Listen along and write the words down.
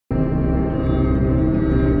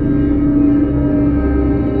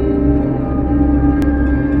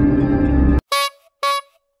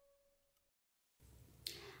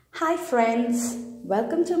Hi friends,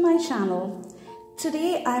 welcome to my channel.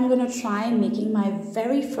 Today I'm going to try making my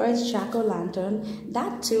very first jack-o'-lantern,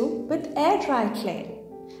 that too with air dry clay.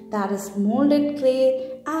 That is molded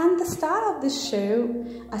clay and the star of this show,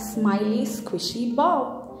 a smiley squishy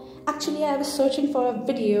ball. Actually, I was searching for a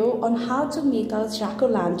video on how to make a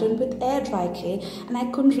jack-o'-lantern with air dry clay and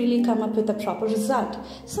I couldn't really come up with a proper result.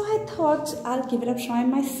 So I thought I'll give it a try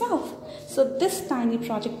myself. So this tiny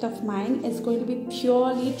project of mine is going to be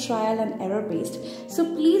purely trial and error based. So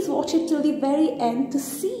please watch it till the very end to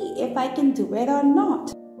see if I can do it or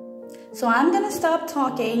not. So I'm gonna stop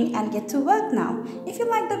talking and get to work now. If you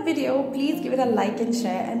like the video, please give it a like and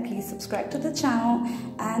share and please subscribe to the channel.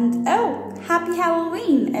 And oh, happy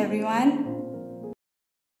Halloween everyone!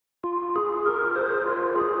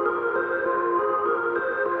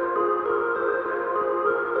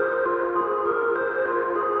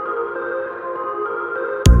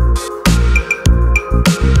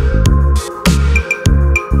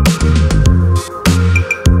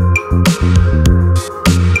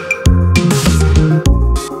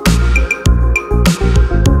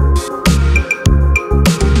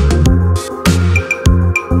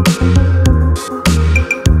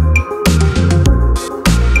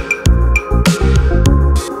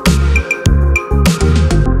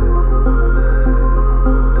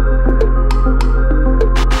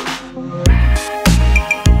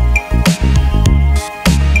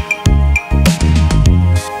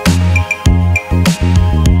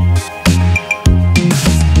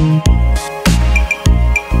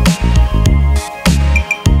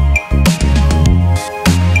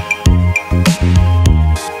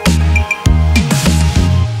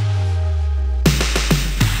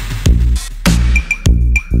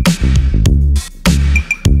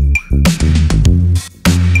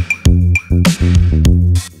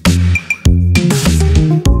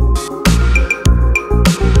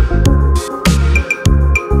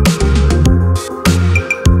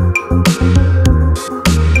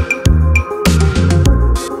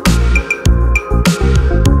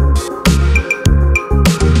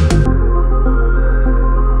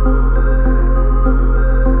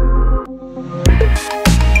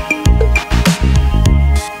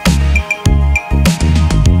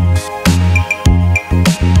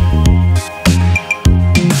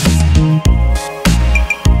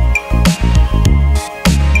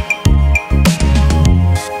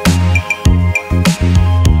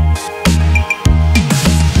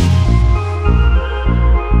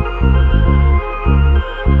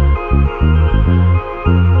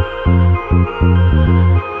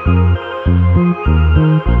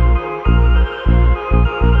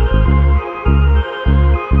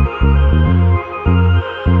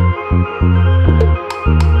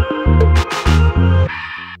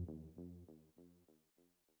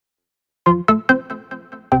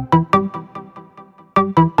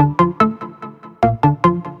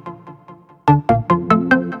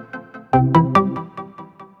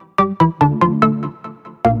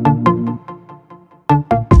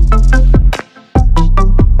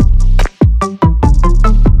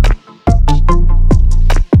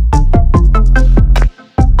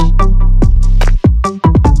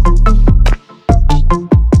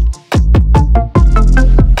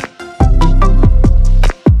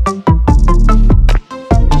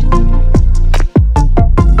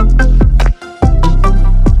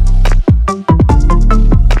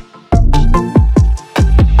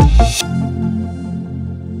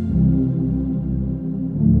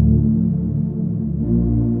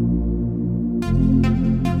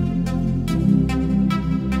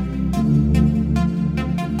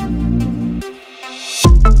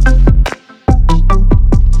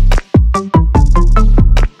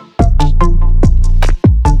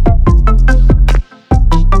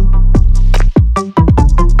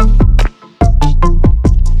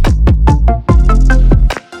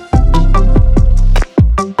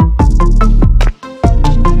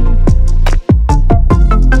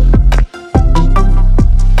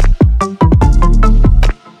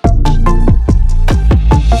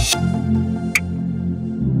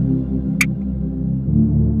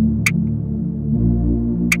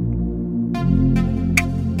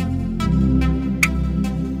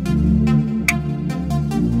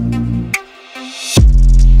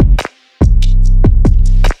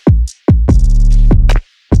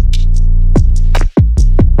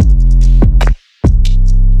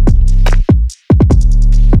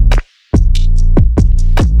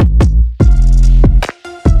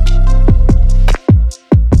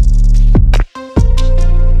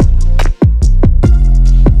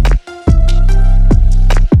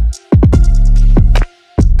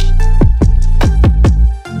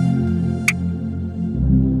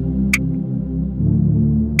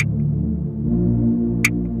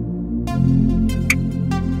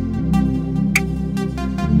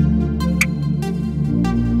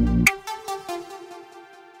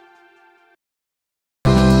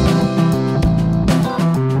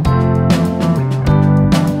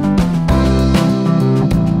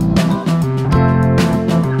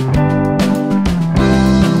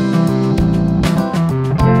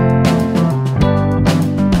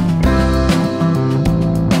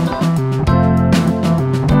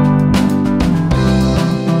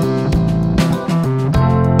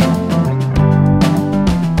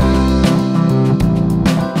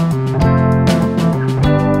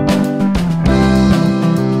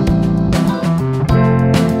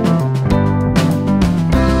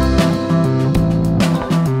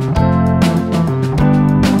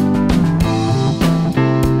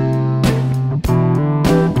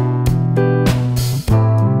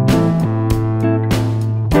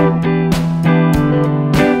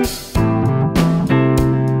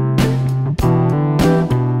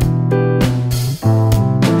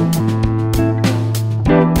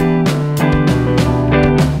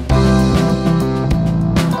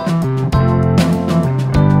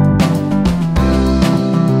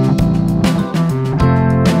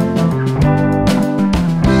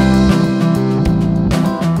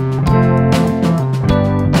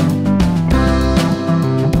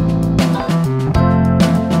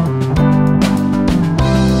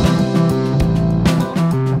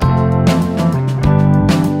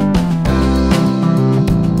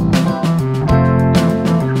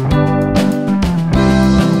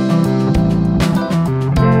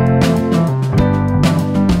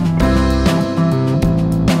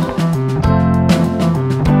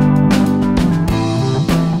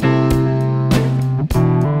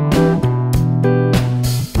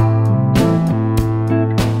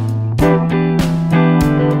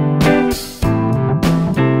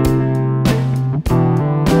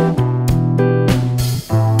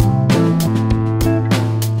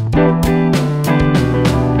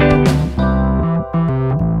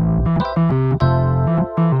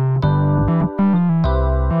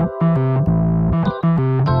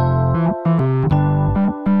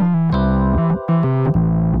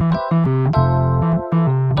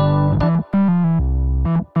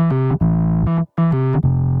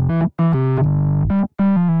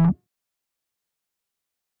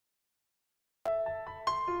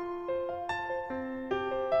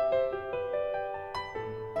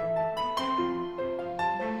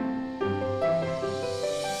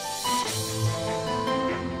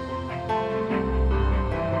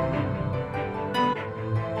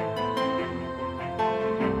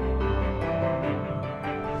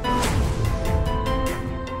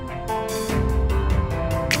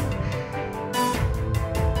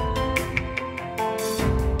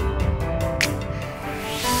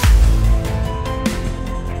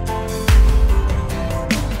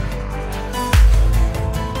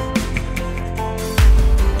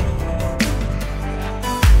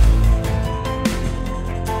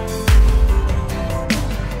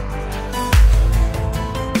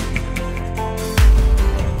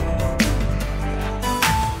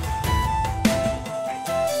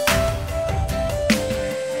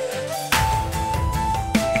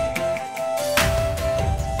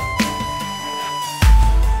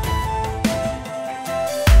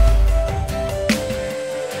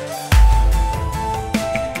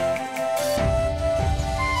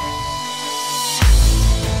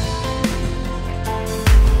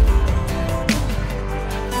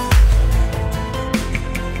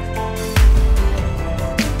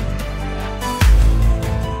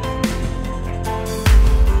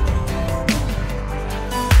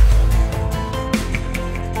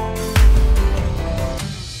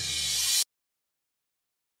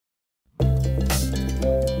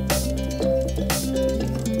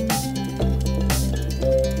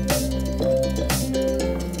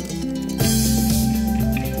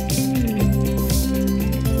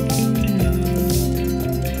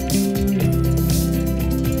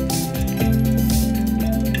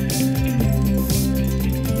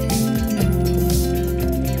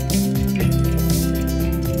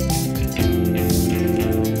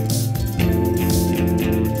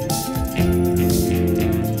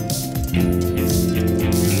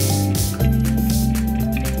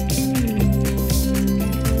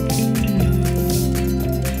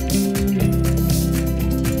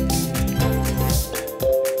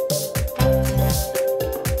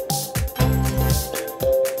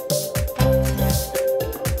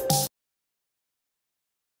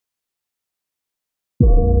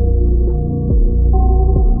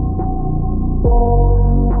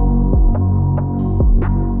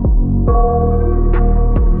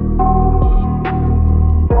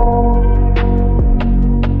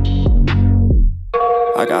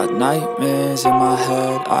 I got nightmares in my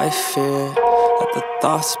head, I fear that the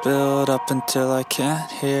thoughts build up until I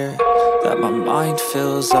can't hear, that my mind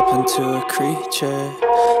fills up into a creature,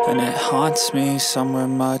 and it haunts me somewhere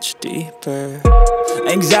much deeper.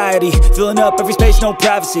 Anxiety, filling up every space, no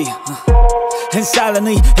privacy. And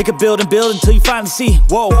silently, it could build and build until you finally see,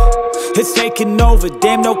 whoa, it's taking over,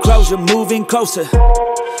 damn, no closure, moving closer.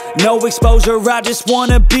 No exposure, I just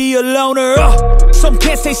wanna be a loner. Some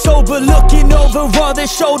can't stay sober, looking over all their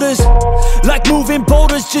shoulders, like moving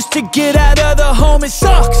boulders just to get out of the home. It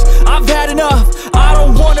sucks, I've had enough, I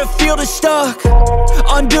don't wanna feel the stuck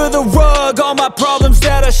under the rug, all my problems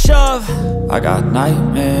that I shove. I got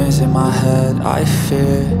nightmares in my head, I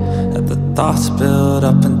fear that the thoughts build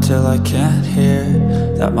up until I can't hear,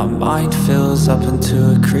 that my mind fills up into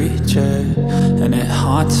a creature, and it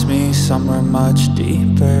haunts me somewhere much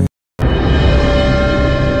deeper.